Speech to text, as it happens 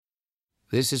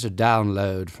This is a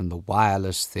download from the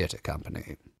Wireless Theatre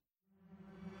Company.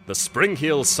 The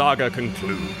Springheel'd saga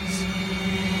concludes.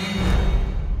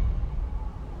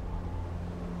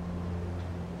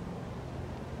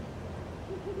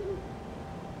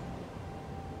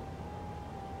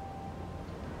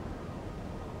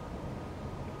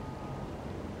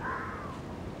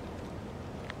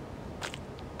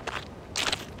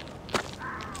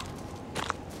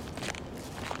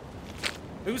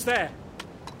 Who's there?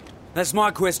 That's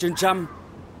my question, chum.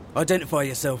 Identify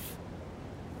yourself.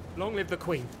 Long live the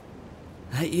Queen.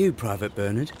 That you, Private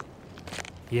Bernard?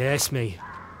 Yes, me.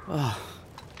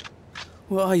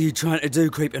 What are you trying to do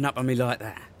creeping up on me like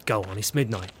that? Go on, it's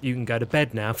midnight. You can go to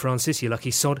bed now, Francis, you lucky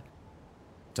sod.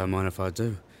 Don't mind if I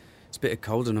do. It's a bit of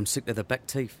cold and I'm sick to the back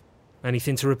teeth.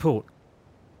 Anything to report?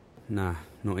 Nah,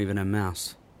 not even a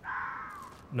mouse.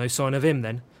 No sign of him,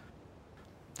 then?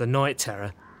 The night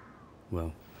terror?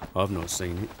 Well, I've not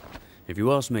seen it. If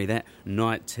you ask me, that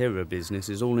night terror business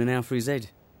is all in Alfred's head.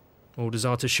 Orders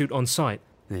are to shoot on sight.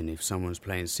 Then if someone's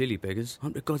playing silly beggars,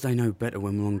 I'm to God they know better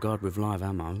when we're on guard with live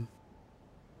ammo.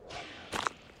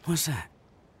 What's that?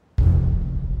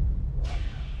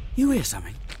 You hear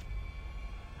something?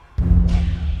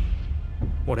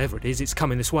 Whatever it is, it's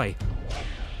coming this way.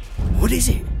 What is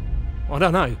it? I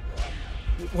don't know.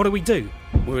 What do we do?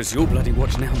 Where's your bloody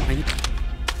watch now, mate?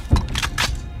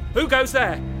 Who goes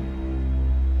there?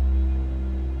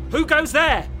 Who goes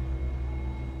there?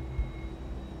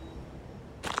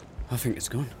 I think it's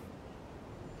gone.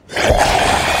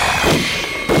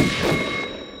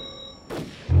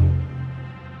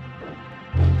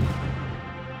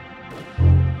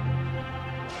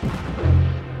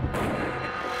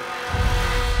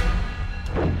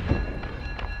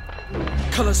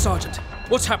 Colour Sergeant,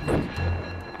 what's happening?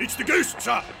 It's the ghost,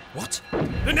 sir. What?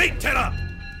 The night terror.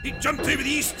 He jumped over the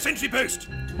east sentry post.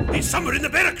 He's somewhere in the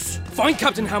barracks. Find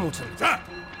Captain Hamilton. Sir.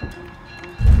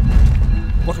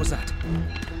 What was that?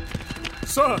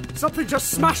 Sir, something just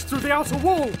smashed through the outer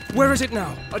wall. Where is it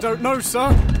now? I don't know,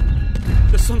 sir.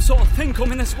 There's some sort of thing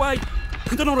coming this way.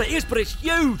 I don't know what it is, but it's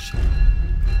huge.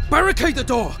 Barricade the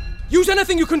door. Use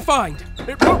anything you can find.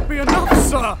 It won't be enough,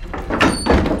 sir.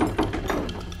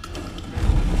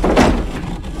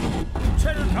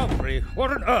 Lieutenant Humphrey, what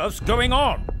on earth's going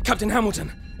on? Captain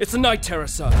Hamilton, it's the night terror,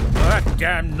 sir. That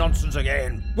damn nonsense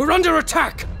again. We're under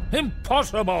attack.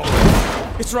 Impossible!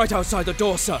 It's right outside the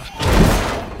door, sir.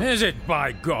 Is it,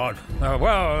 by God?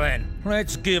 Well then,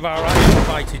 let's give our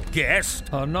uninvited guest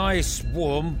a nice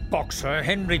warm boxer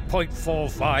Henry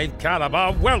 .45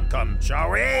 caliber welcome, shall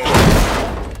we?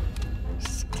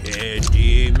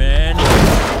 Steady, men.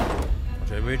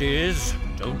 Whatever it is,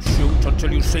 don't shoot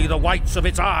until you see the whites of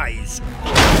its eyes.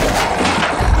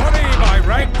 Ready, my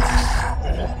rank.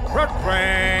 Front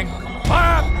rank.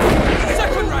 Fire!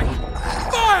 Second rank.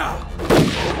 Fire!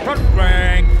 Front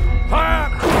rank. Fire!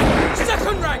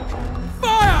 Second rank.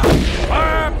 Fire!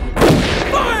 Fire!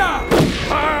 Fire!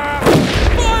 Fire!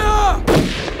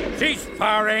 Fire! Cease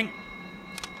firing.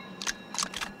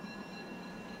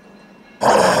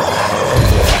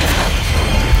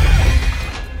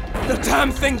 The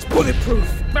damn thing's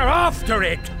bulletproof. They're after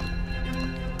it.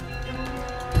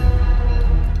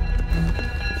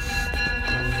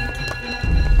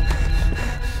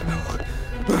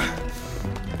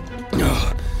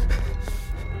 No.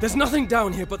 There's nothing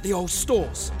down here but the old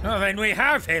stores. Well, then we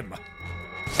have him.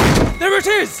 There it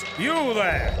is! You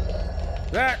there.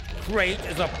 That crate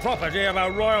is the property of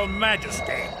Her Royal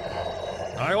Majesty.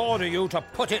 I order you to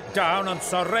put it down and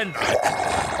surrender.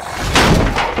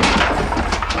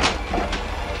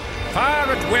 Fire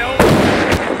at will.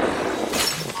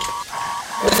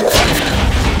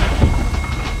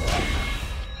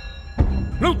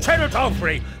 Lieutenant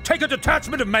Humphrey, take a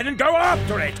detachment of men and go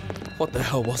after it. What the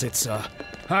hell was it, sir?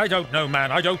 I don't know,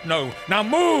 man, I don't know. Now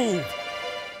move!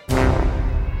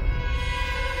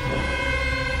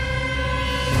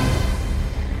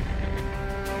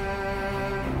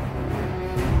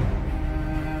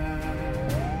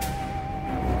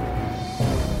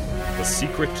 The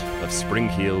Secret of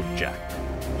Springheel'd Jack.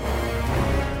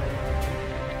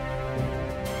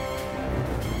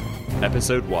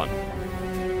 Episode 1.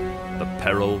 The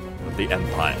Peril of the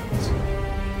Empires.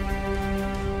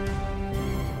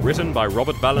 Written by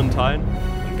Robert Valentine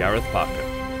and Gareth Parker.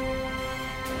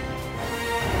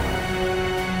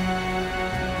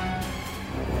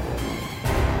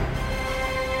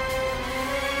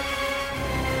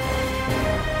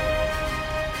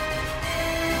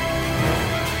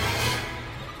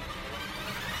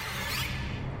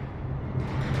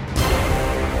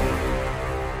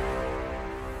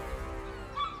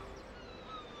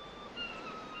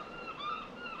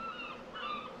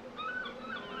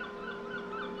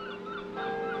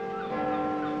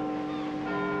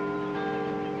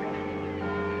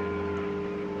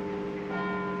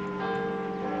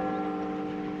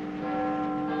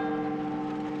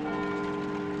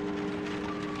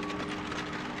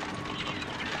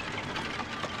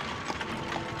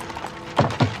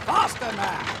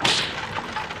 another man.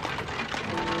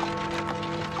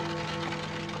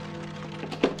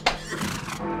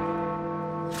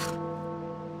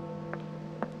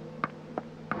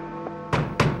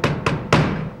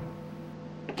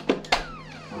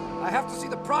 I have to see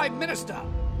the Prime Minister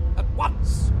at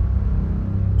once.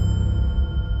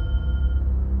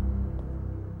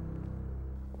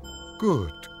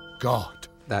 Good God.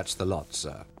 That's the lot,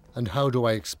 sir. And how do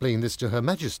I explain this to Her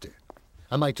Majesty?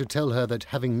 Am I to tell her that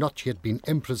having not yet been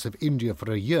Empress of India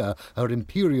for a year, her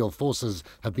imperial forces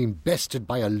have been bested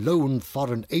by a lone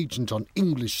foreign agent on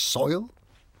English soil?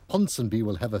 Ponsonby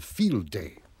will have a field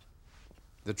day.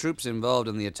 The troops involved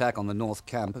in the attack on the North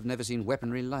Camp have never seen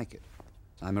weaponry like it.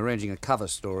 I'm arranging a cover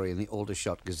story in the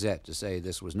Aldershot Gazette to say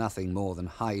this was nothing more than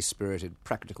high-spirited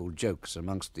practical jokes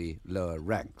amongst the lower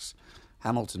ranks.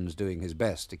 Hamilton's doing his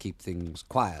best to keep things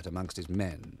quiet amongst his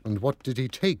men. And what did he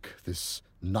take, this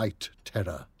night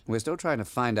terror? We're still trying to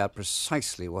find out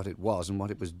precisely what it was and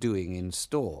what it was doing in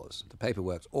stores. The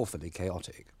paperwork's awfully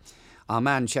chaotic. Our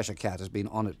man Cheshire Cat has been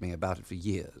on at me about it for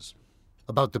years.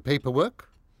 About the paperwork?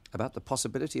 About the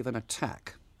possibility of an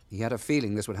attack. He had a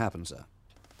feeling this would happen, sir.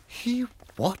 He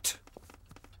what?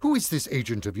 Who is this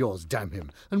agent of yours, damn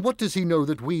him? And what does he know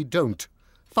that we don't?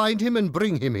 Find him and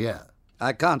bring him here.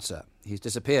 I can't, sir. He's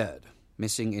disappeared.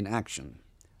 Missing in action.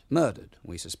 Murdered,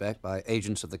 we suspect, by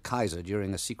agents of the Kaiser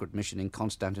during a secret mission in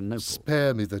Constantinople.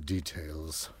 Spare me the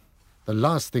details. The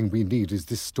last thing we need is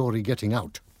this story getting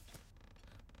out.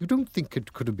 You don't think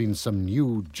it could have been some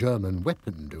new German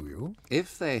weapon, do you?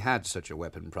 If they had such a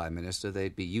weapon, Prime Minister,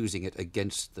 they'd be using it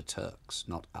against the Turks,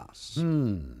 not us.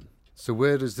 So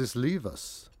where does this leave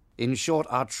us? In short,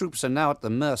 our troops are now at the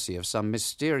mercy of some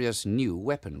mysterious new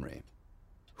weaponry.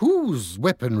 Whose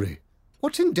weaponry?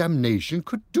 What in damnation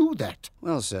could do that?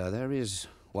 Well, sir, there is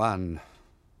one,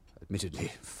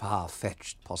 admittedly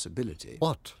far-fetched possibility.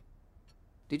 What?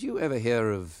 Did you ever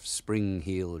hear of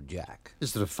Springheel'd Jack?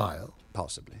 Is there a file?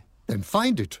 Possibly. Then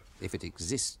find it. If it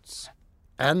exists.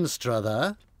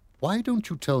 Anstruther, why don't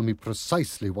you tell me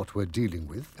precisely what we're dealing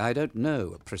with? I don't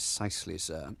know precisely,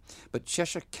 sir, but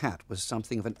Cheshire Cat was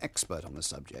something of an expert on the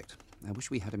subject. I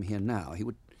wish we had him here now. He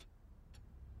would...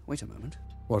 Wait a moment.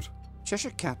 What?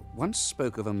 Cheshire Cat once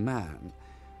spoke of a man,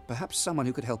 perhaps someone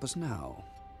who could help us now.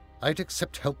 I'd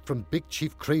accept help from Big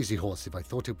Chief Crazy Horse if I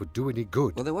thought it would do any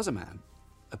good. Well, there was a man,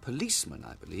 a policeman,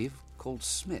 I believe, called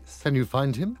Smith. Can you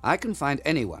find him? I can find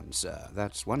anyone, sir.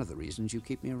 That's one of the reasons you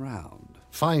keep me around.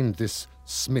 Find this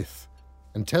Smith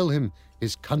and tell him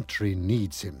his country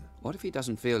needs him. What if he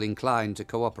doesn't feel inclined to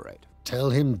cooperate? Tell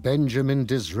him Benjamin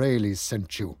Disraeli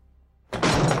sent you.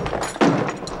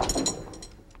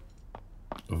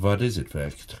 What is it,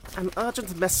 Vecht? An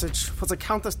urgent message for the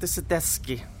Countess de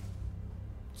Sidesky.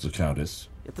 The Countess?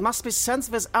 It must be sent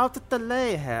without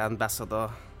delay, Herr Ambassador.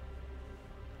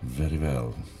 Very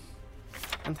well.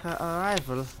 And her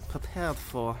arrival prepared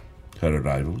for. Her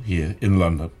arrival here in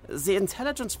London? The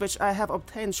intelligence which I have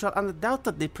obtained shall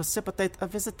undoubtedly precipitate a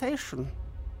visitation.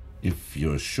 If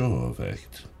you're sure,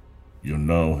 Vecht. You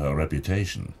know her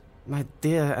reputation. My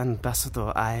dear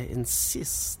Ambassador, I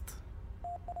insist.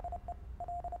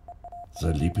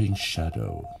 The Leaping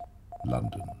Shadow,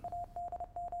 London.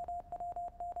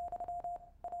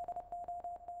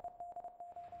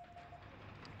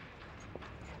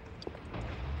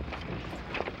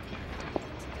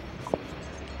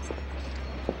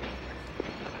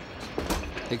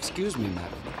 Excuse me,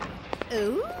 madam.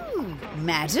 Oh,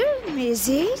 madam, is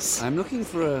it? I'm looking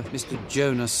for a Mr.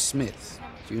 Jonas Smith.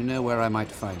 Do you know where I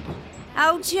might find him?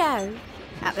 Oh, Joe.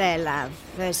 Up there, love.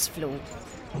 First floor.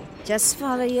 Just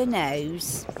follow your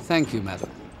nose. Thank you, madam.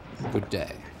 Good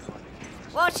day.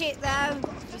 Watch it, though.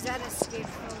 He's had a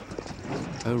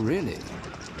skiffle. Oh, really?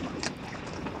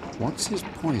 What's his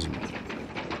poison?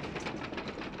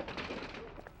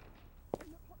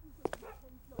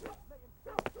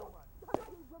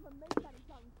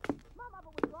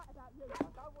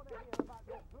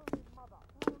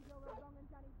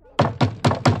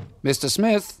 Mr.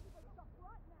 Smith?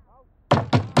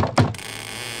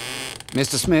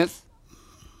 Mr. Smith?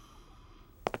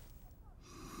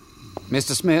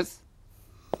 Mr. Smith?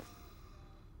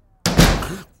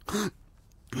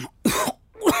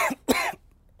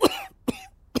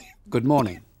 Good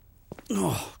morning.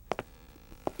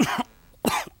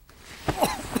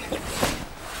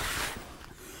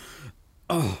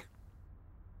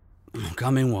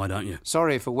 Come in, why don't you?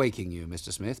 Sorry for waking you,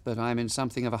 Mr. Smith, but I'm in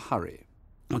something of a hurry.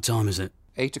 What time is it?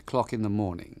 8 o'clock in the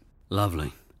morning.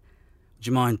 Lovely. Would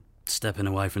you mind stepping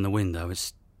away from the window?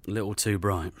 It's a little too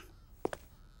bright.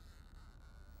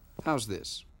 How's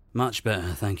this? Much better,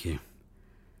 thank you.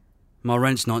 My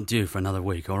rent's not due for another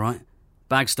week, all right?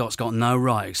 Bagstock's got no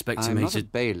right expecting I'm me not to... a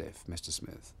bailiff, Mr.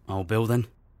 Smith. Oh, Bill, then?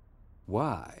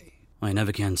 Why? I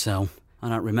never can tell. I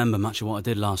don't remember much of what I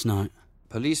did last night.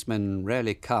 Policemen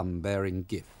rarely come bearing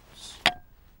gifts.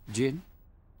 Gin?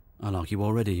 I like you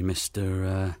already,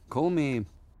 Mr... Call me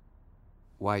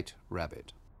White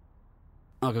Rabbit.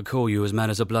 I could call you as mad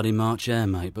as a bloody March hare,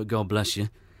 mate, but God bless you.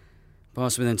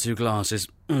 Pass me them 2 glasses,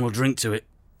 and we'll drink to it.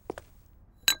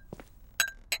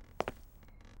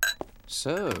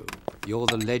 So, you're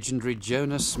the legendary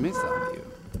Jonah Smith, are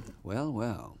you? Well,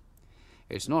 well.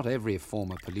 It's not every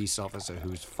former police officer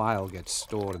whose file gets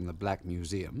stored in the Black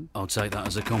Museum. I'll take that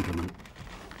as a compliment.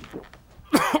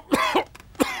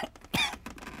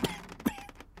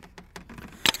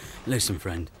 Listen,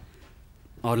 friend.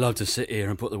 I'd love to sit here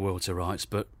and put the world to rights,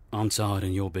 but I'm tired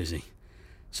and you're busy.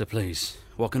 So please,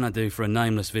 what can I do for a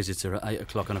nameless visitor at 8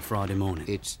 o'clock on a Friday morning?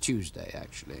 It's Tuesday,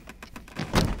 actually.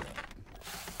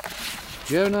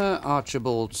 Jonah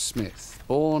Archibald Smith,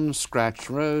 born Scratch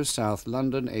Row, South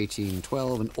London,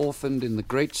 1812, and orphaned in the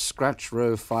Great Scratch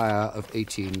Row Fire of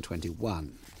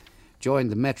 1821.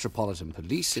 Joined the Metropolitan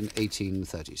Police in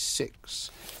 1836.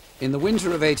 In the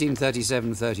winter of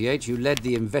 1837-38, you led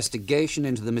the investigation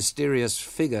into the mysterious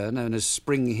figure known as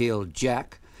Springheel'd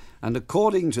Jack, and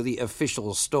according to the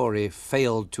official story,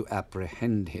 failed to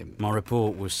apprehend him. My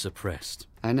report was suppressed.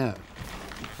 I know.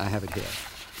 I have it here.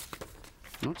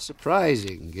 Not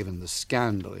surprising, given the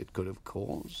scandal it could have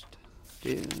caused.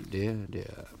 Dear, dear,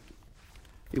 dear.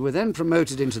 You were then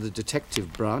promoted into the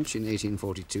detective branch in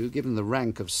 1842, given the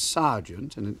rank of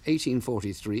sergeant, and in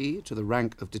 1843 to the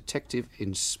rank of detective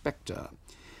inspector.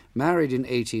 Married in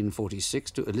 1846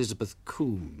 to Elizabeth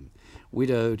Coombe.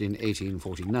 Widowed in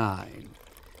 1849.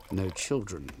 No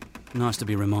children. Nice to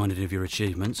be reminded of your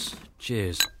achievements.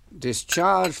 Cheers.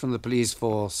 Discharged from the police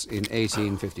force in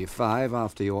 1855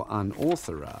 after your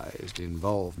unauthorised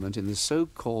involvement in the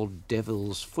so-called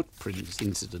Devil's Footprints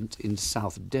incident in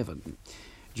South Devon,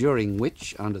 during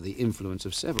which, under the influence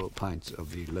of several pints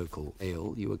of the local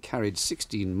ale, you were carried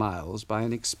 16 miles by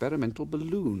an experimental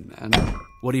balloon and...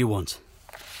 What do you want?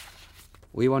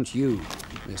 We want you,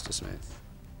 Mr. Smith.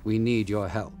 We need your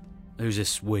help. Who's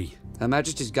this we? Her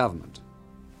Majesty's government.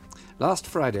 Last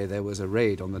Friday there was a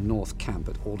raid on the North Camp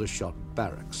at Aldershot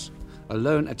Barracks. A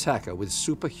lone attacker with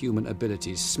superhuman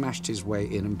abilities smashed his way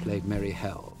in and played merry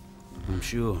hell. I'm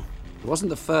sure. It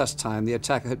wasn't the first time the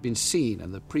attacker had been seen,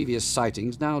 and the previous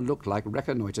sightings now looked like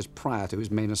reconnoiters prior to his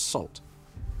main assault.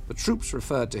 The troops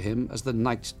referred to him as the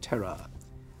Night Terror.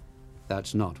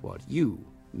 That's not what you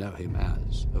know him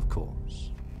as, of course.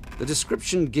 The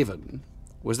description given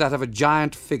was that of a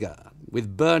giant figure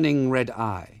with burning red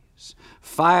eyes,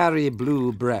 fiery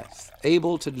blue breath,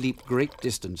 able to leap great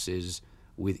distances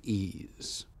with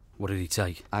ease. What did he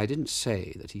take? I didn't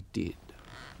say that he did.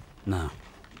 No.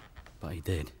 But he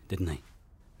did, didn't he?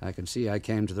 I can see I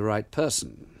came to the right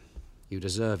person. You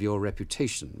deserve your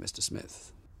reputation, Mr.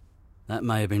 Smith. That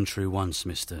may have been true once,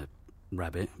 Mr.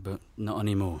 Rabbit, but not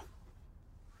anymore.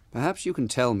 Perhaps you can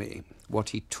tell me what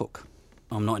he took.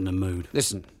 I'm not in the mood.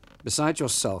 Listen, besides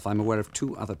yourself, I'm aware of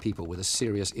 2 other people with a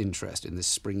serious interest in this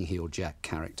Springheel'd Jack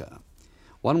character.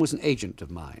 One was an agent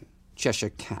of mine, Cheshire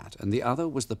Cat, and the other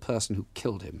was the person who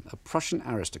killed him, a Prussian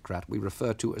aristocrat we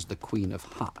refer to as the Queen of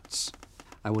Hearts.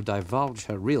 I will divulge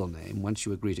her real name once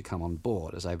you agree to come on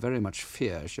board, as I very much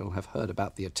fear she'll have heard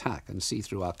about the attack and see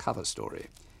through our cover story.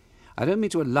 I don't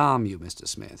mean to alarm you, Mr.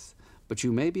 Smith, but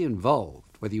you may be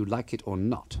involved, whether you like it or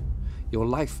not. Your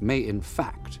life may, in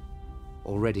fact,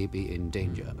 already be in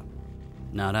danger.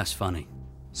 Now that's funny.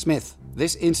 Smith,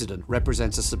 this incident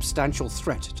represents a substantial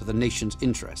threat to the nation's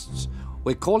interests.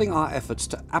 We're calling our efforts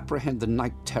to apprehend the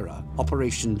Night Terror,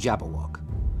 Operation Jabberwock.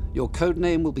 Your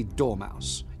codename will be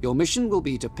Dormouse. Your mission will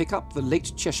be to pick up the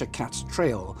late Cheshire Cat's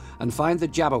trail and find the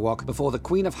Jabberwock before the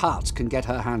Queen of Hearts can get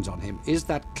her hands on him. Is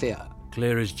that clear?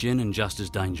 Clear as gin and just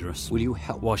as dangerous. Will you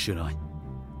help? Why should I?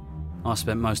 I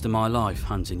spent most of my life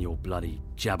hunting your bloody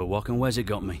Jabberwock, and where's it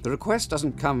got me? The request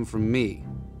doesn't come from me.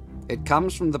 It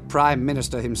comes from the Prime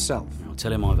Minister himself. I'll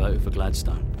tell him I voted for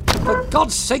Gladstone. For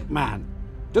God's sake, man!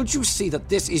 Don't you see that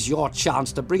this is your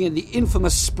chance to bring in the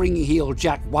infamous Springheel'd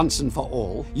Jack once and for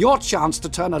all? Your chance to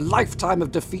turn a lifetime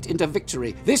of defeat into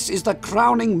victory. This is the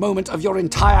crowning moment of your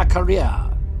entire career.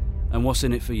 And what's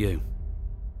in it for you?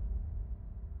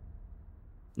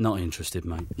 Not interested,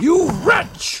 mate. You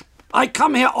wretch! I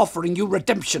come here offering you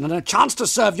redemption and a chance to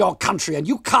serve your country, and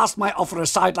you cast my offer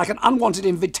aside like an unwanted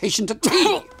invitation to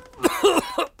tea!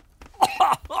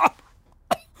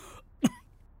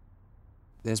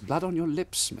 There's blood on your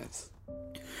lips, Smith.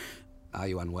 Are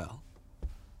you unwell?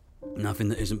 Nothing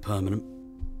that isn't permanent.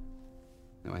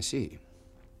 Oh, I see.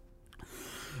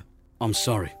 I'm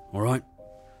sorry, all right?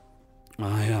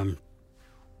 I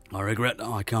regret that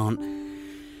I can't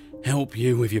help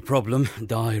you with your problem,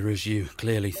 dire as you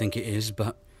clearly think it is,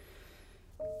 but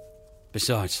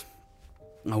besides,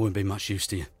 I wouldn't be much use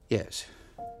to you. Yes.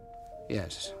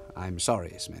 Yes, I'm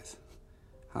sorry, Smith.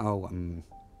 How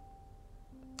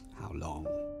long?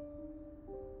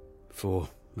 4,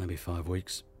 maybe 5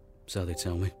 weeks, so they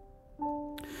tell me.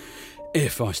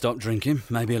 If I stop drinking,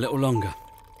 maybe a little longer.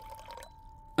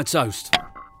 A toast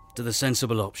to the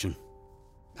sensible option.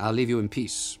 I'll leave you in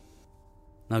peace.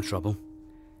 No trouble.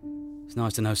 It's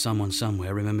nice to know someone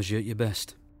somewhere remembers you at your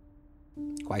best.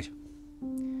 Quite.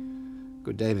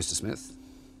 Good day, Mr. Smith.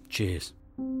 Cheers.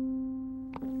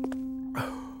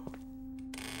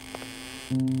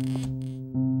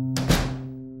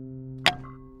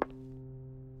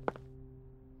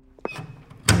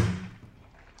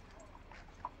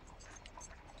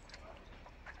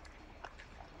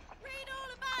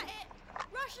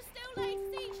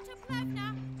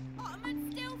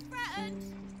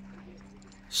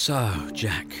 So,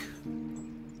 Jack,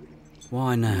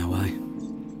 why now, eh?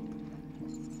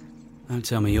 Don't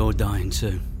tell me you're dying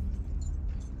too.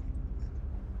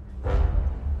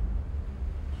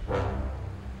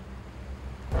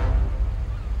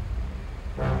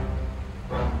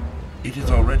 It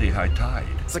is already high tide.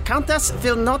 The Countess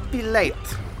will not be late.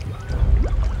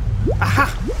 Aha!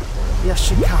 Here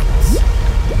she comes.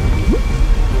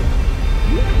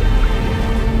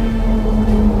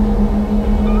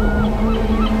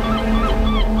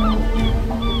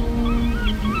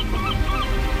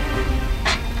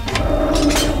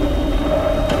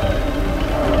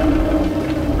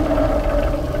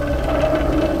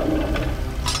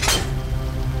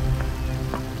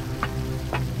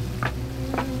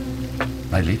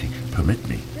 My lady, permit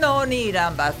me. No need,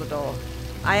 Ambassador.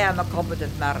 I am a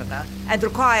competent mariner and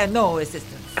require no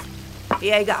assistance.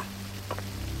 Jaeger.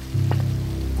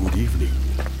 Good evening,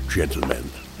 gentlemen.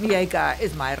 Jaeger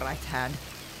is my right hand.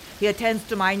 He attends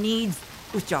to my needs,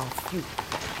 which are few.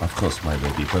 Of course, my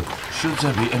lady, but should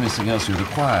there be anything else you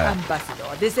require?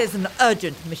 Ambassador, this is an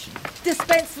urgent mission.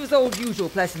 Dispense with all usual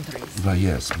pleasantries. Why,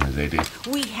 yes, my lady.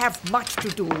 We have much to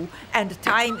do, and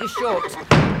time is short.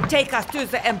 Take us to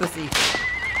the embassy.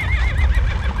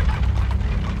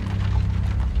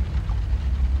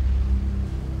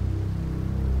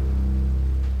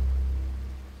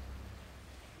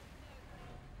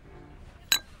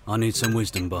 I need some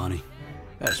wisdom, Barney.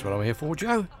 That's what I'm here for,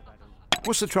 Joe.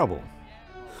 What's the trouble?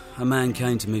 A man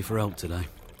came to me for help today.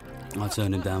 I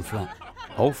turned him down flat.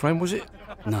 Old friend, was it?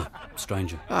 No,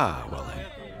 stranger. Ah, well then.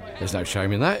 There's no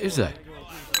shame in that, is there?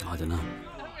 I don't know.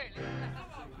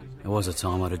 There was a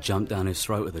time I'd have jumped down his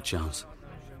throat with a chance.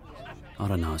 I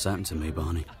don't know what's happened to me,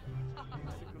 Barney.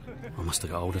 I must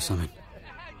have got hold of something.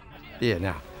 Yeah,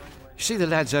 now, you see the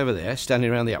lads over there standing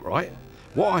around the upright?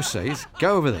 What I say is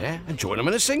go over there and join them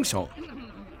in a sing-song.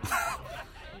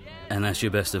 And that's your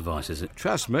best advice, is it?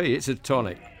 Trust me, it's a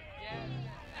tonic.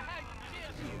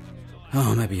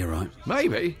 Oh, maybe you're right.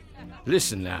 Maybe?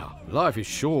 Listen now, life is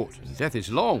short and death is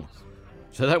long.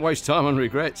 So don't waste time on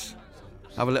regrets.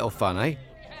 Have a little fun, eh?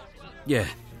 Yeah.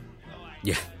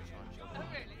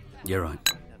 You're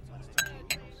right.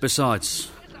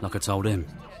 Besides, like I told him,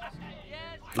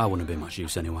 I wouldn't be much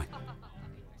use anyway.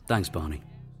 Thanks, Barney.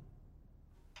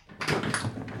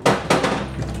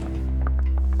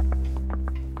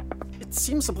 It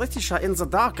seems the British are in the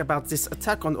dark about this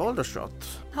attack on Aldershot.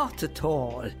 Not at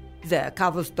all. Their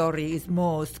cover story is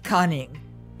most cunning.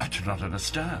 I do not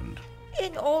understand.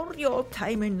 In all your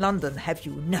time in London, have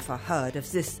you never heard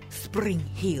of this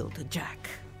Springheel'd Jack?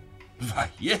 Why,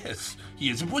 yes, he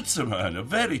is a woodsman, a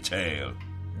fairy tale.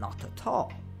 Not at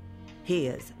all. He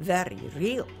is very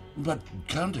real. But,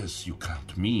 Countess, you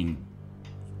can't mean...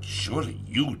 Surely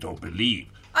you don't believe...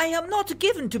 I am not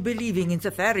given to believing in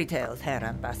the fairy tales, Herr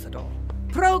Ambassador.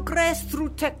 Progress through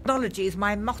technology is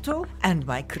my motto and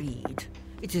my creed.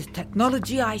 It is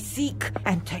technology I seek,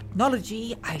 and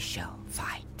technology I shall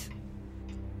find.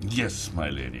 Yes, my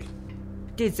lady.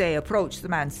 Did they approach the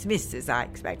man Smith as I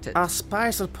expected? Our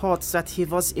spies report that he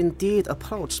was indeed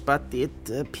approached, but it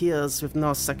appears with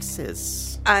no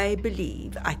success. I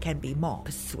believe I can be more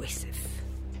persuasive.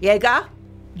 Jaeger,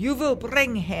 you will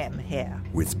bring him here.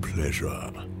 With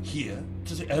pleasure. Here?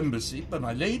 To the embassy? But,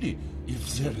 my lady,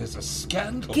 if there is a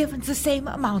scandal... Given the same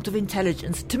amount of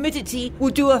intelligence, timidity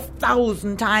would do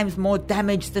 1,000 times more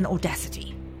damage than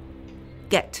audacity.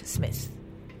 Get Smith.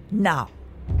 Now.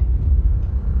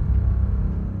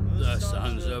 The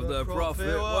sons of the prophet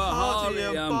were hardy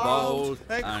and bold,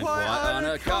 and quite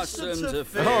unaccustomed to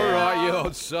fear. All right, you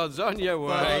old sods, on your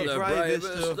way. The bravest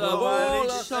of all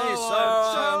that they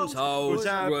so told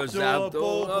was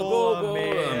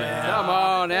Abdul-Abu-Amir. Come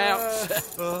on out.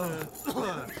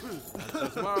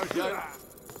 Tomorrow, Joe.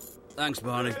 Thanks,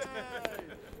 Barney.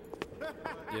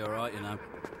 You're all right, you know.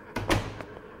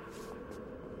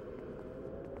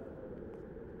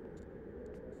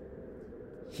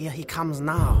 Here he comes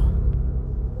now.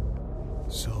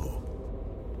 So,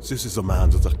 this is a man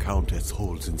that the Countess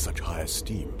holds in such high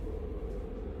esteem.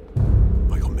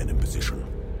 Are your men in position?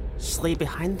 3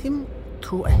 behind him,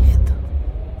 2 ahead.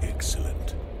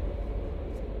 Excellent.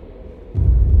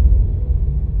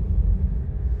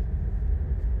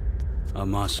 A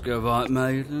Muscovite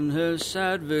maiden her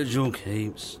sad vigil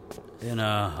keeps in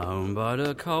her home by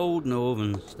the cold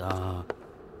northern star.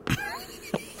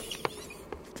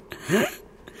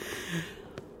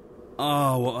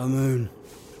 Oh, what a moon.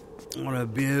 What a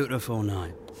beautiful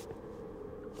night.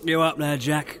 You up there,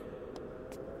 Jack?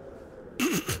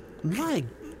 My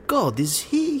God, is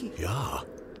he? Yeah.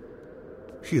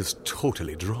 He is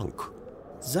totally drunk.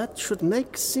 That should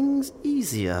make things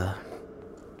easier.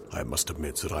 I must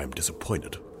admit that I am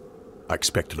disappointed. I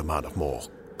expected a man of more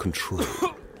control.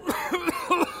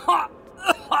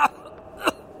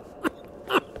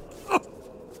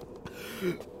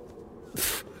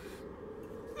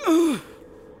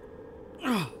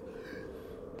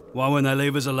 Why wouldn't they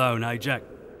leave us alone, eh, Jack?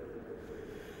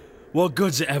 What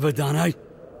good's it ever done, eh?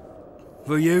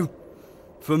 For you?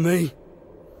 For me?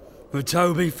 For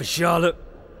Toby? For Charlotte?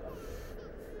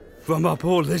 For my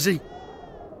poor Lizzie?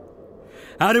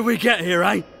 How did we get here,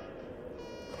 eh?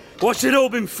 What's it all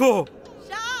been for?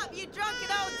 Shut up, you drunken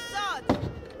old sod!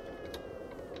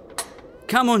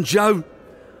 Come on, Joe.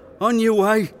 On your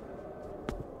way.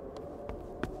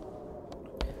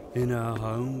 In our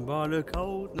home by the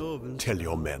cold northern... Tell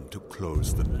your men to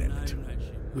close the lift.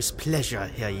 With pleasure,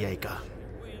 Herr Jäger.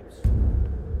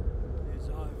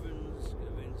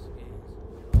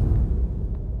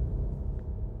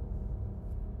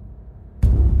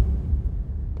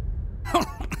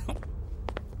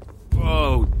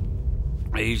 Whoa.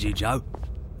 Easy, Joe.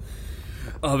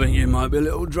 I think you might be a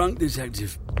little drunk,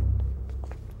 Detective.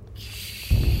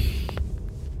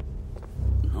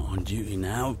 Not on duty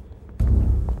now.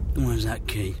 Where's that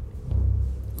key?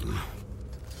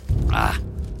 Ah,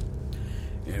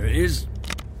 here it is.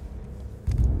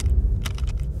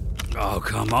 Oh,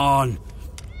 come on.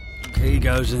 Key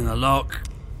goes in the lock.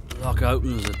 Lock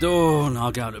opens the door and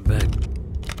I'll go to bed.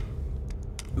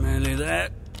 Merely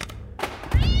that.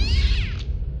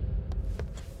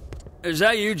 Is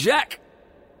that you, Jack?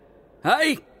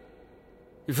 Hey?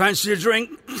 You fancy a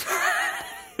drink?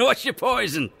 What's your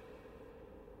poison?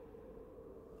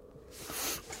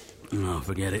 Oh,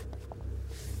 forget it.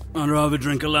 I'd rather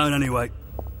drink alone anyway.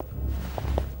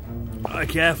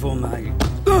 Careful, mate.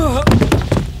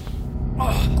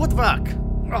 Good work.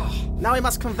 Now we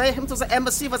must convey him to the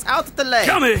embassy without delay.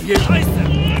 Come here, you...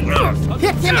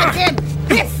 Hit him again!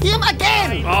 Hit him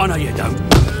again! Oh, no, you don't.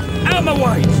 Out of my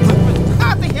way!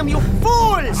 After him, you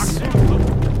fools!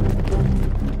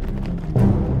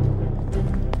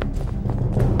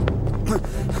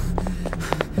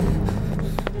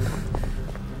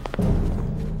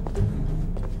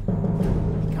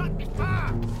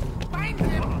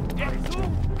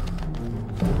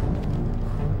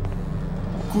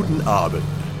 Guten Abend,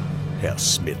 Herr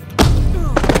Smith.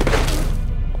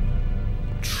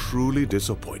 Truly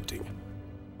disappointing.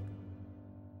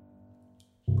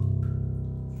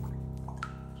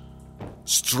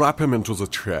 Strap him into the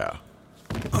chair.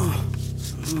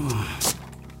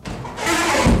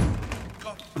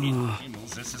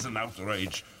 This is an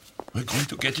outrage. We're going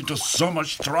to get into so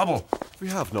much trouble. We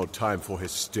have no time for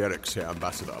hysterics, Herr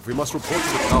Ambassador. We must report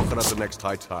to the Taucher at the next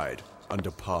high tide and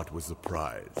depart with the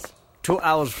prize. 2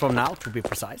 hours from now, to be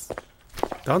precise.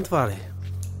 Don't worry.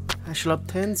 I shall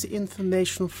obtain the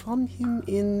information from him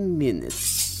in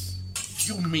minutes.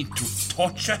 You mean to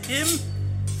torture him?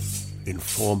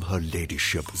 Inform her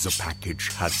ladyship the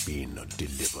package has been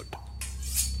delivered.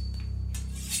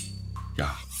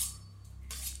 Yeah.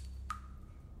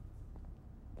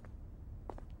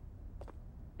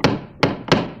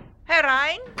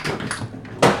 Herein?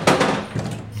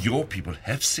 Your people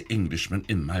have the Englishman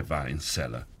in my wine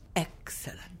cellar.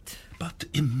 Excellent. But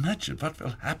imagine what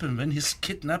will happen when his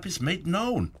kidnap is made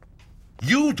known.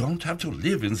 You don't have to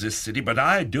live in this city, but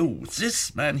I do.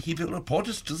 This man, he will report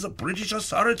us to the British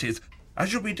authorities. I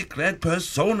shall be declared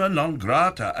persona non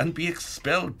grata and be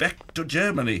expelled back to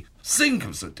Germany. Think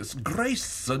of the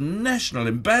disgrace, the national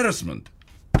embarrassment.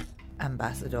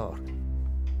 Ambassador,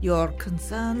 Your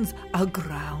concerns are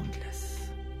groundless.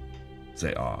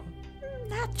 They are.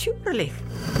 Naturally.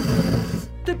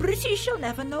 The British shall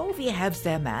never know we have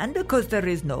their man, because there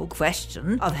is no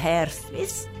question of Herr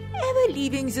Smith ever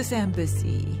leaving this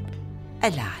embassy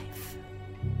alive.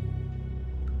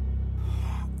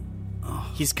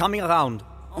 He's coming around.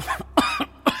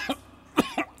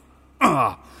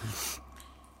 What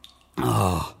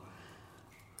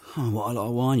a lot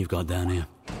of wine you've got down here.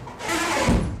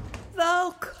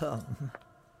 Welcome.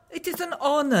 It is an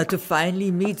honor to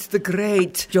finally meet the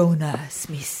great Jonah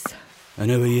Smith. And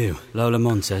who are you? Lola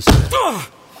Montes?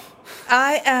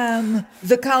 I am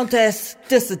the Countess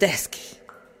de Sadesky.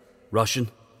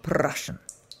 Russian? Prussian.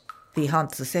 We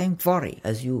hunt the same quarry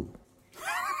as you.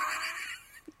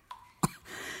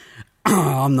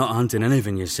 I'm not hunting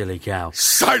anything, you silly cow.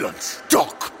 Silence,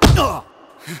 Doc!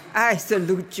 I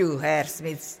salute you, Herr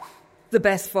Smith. The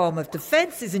best form of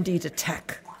defense is indeed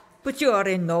attack. But you are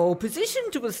in no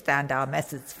position to withstand our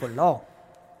methods for long.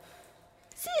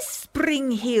 This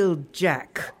Springheel'd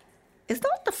Jack is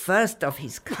not the first of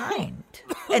his kind.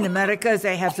 In America,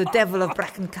 they have the Devil of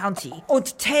Bracken County,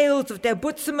 and tales of their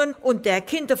Butzemann and their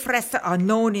Kinderfresser are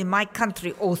known in my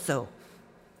country also.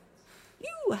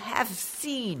 You have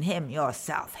seen him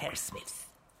yourself, Herr Smith.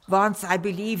 Once I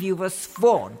believe you were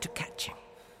sworn to catch him.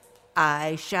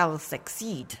 I shall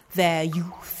succeed where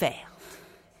you failed.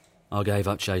 I gave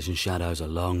up chasing shadows a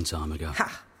long time ago.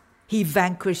 Ha! He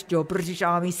vanquished your British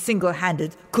army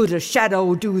single-handed. Could a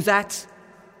shadow do that?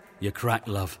 You're cracked,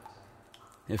 love.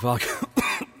 If I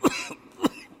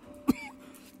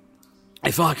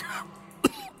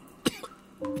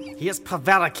He is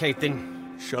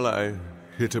prevaricating. Shall I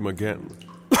hit him again?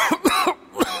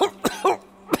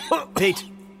 Pete,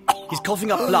 he's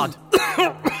coughing up blood.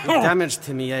 You're damaged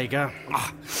to me, Jaeger.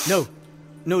 No,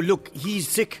 look, he's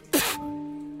sick.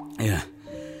 Yeah.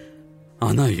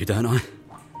 I know you, don't I?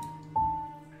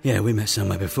 Yeah, we met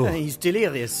somewhere before. He's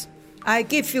delirious. I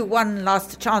give you one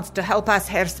last chance to help us,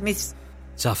 Herr Smith.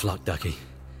 Tough luck, Ducky.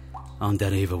 I'm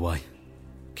dead either way.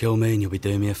 Kill me and you'll be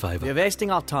doing me a favour. We're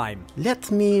wasting our time.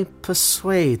 Let me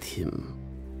persuade him.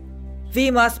 We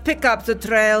must pick up the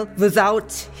trail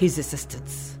without his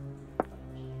assistance.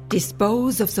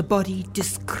 Dispose of the body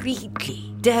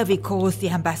discreetly. Dare we cause the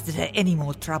ambassador any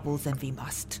more trouble than we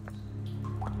must.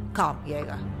 Come,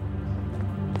 Jaeger.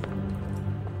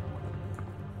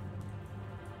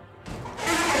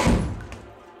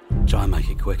 Try and make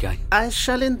it quick, eh? I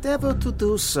shall endeavor to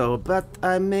do so, but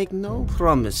I make no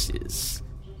promises.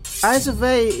 Either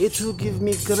way, it will give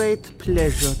me great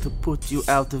pleasure to put you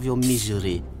out of your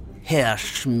misery, Herr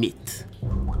Schmidt.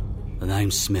 The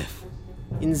name's Smith.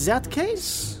 In that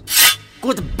case,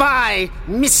 goodbye,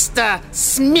 Mr.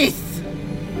 Smith!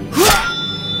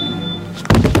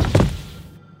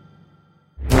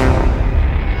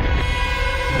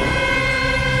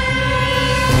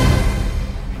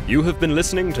 You have been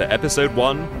listening to Episode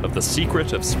 1 of The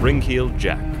Secret of Springheel'd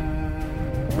Jack.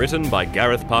 Written by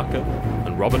Gareth Parker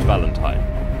and Robert Valentine.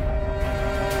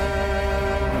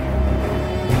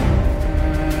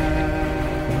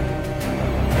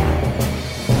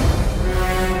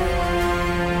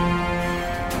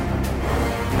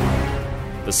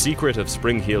 The Secret of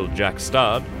Springheel'd Jack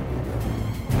starred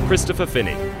Christopher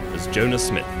Finney as Jonah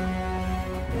Smith,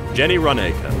 Jenny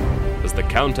Runacre as the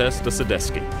Countess de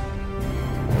Sadesky,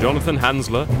 Jonathan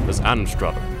Hansler as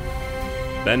Anstruther,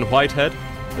 Ben Whitehead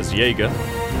as Jaeger,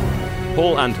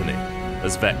 Paul Anthony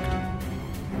as Vecht,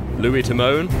 Louis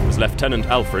Timone as Lieutenant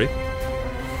Alfrey,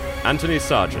 Anthony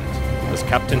Sargent as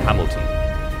Captain Hamilton,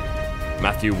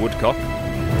 Matthew Woodcock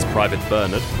as Private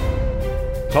Bernard,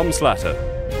 Tom Slatter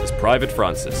as Private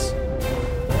Francis,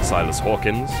 Silas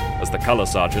Hawkins as the Colour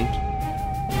Sergeant,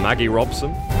 Maggie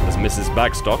Robson as Mrs.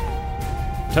 Bagstock,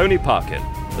 Tony Parkin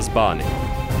as Barney,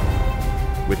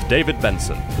 with David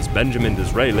Benson as Benjamin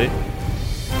Disraeli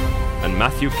and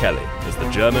Matthew Kelly as the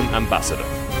German ambassador.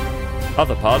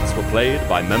 Other parts were played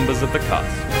by members of the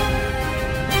cast.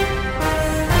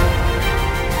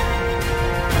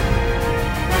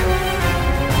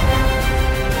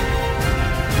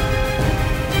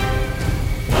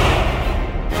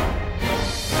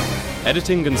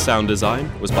 Editing and sound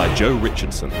design was by Joe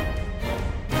Richardson.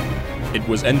 It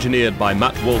was engineered by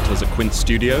Matt Walters at Quint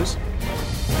Studios,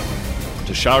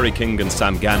 Tashari King and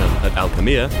Sam Gannon at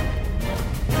Alchemia,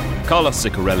 Carlos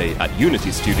Ciccarelli at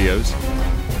Unity Studios,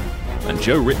 and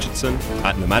Joe Richardson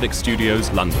at Nomadic Studios,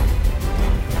 London.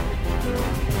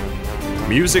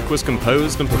 Music was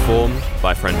composed and performed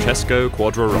by Francesco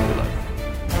Quadraropulo.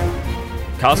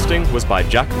 Casting was by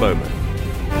Jack Bowman.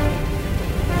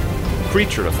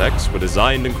 creature effects were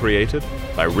designed and created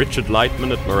by Richard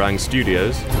Lightman at Meringue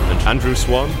Studios and Andrew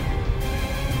Swan.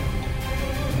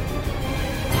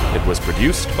 It was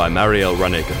produced by Marielle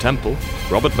Runacre Temple,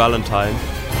 Robert Valentine,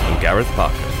 and Gareth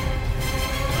Parker.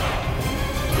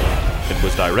 It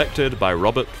was directed by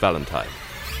Robert Valentine.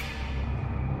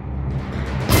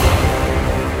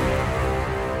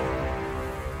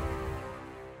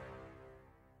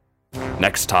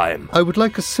 Next time. I would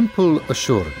like a simple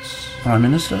assurance. Prime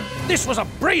Minister? This was a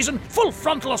brazen,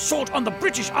 full-frontal assault on the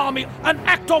British Army, an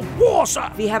act of war,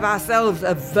 sir! We have ourselves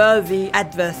a worthy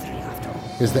adversary.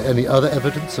 Is there any other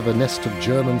evidence of a nest of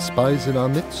German spies in our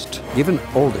midst? Given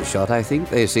Aldershot, I think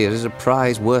they see it as a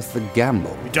prize worth the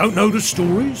gamble. We don't know the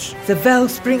stories? The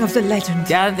wellspring of the legend.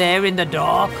 Down there in the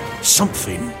dark.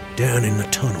 Something down in the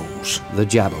tunnels. The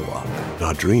Jabberwock.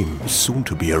 Our dream is soon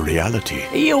to be a reality.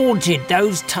 He haunted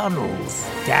those tunnels,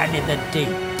 down in the deep,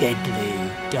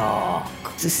 deadly dark.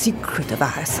 The secret of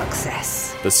our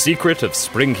success. The Secret of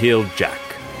Springheel'd Jack.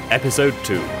 Episode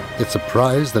 2. It's a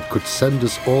prize that could send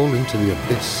us all into the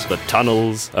abyss. The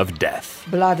Tunnels of Death.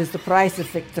 Blood is the price of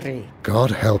victory.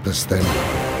 God help us then.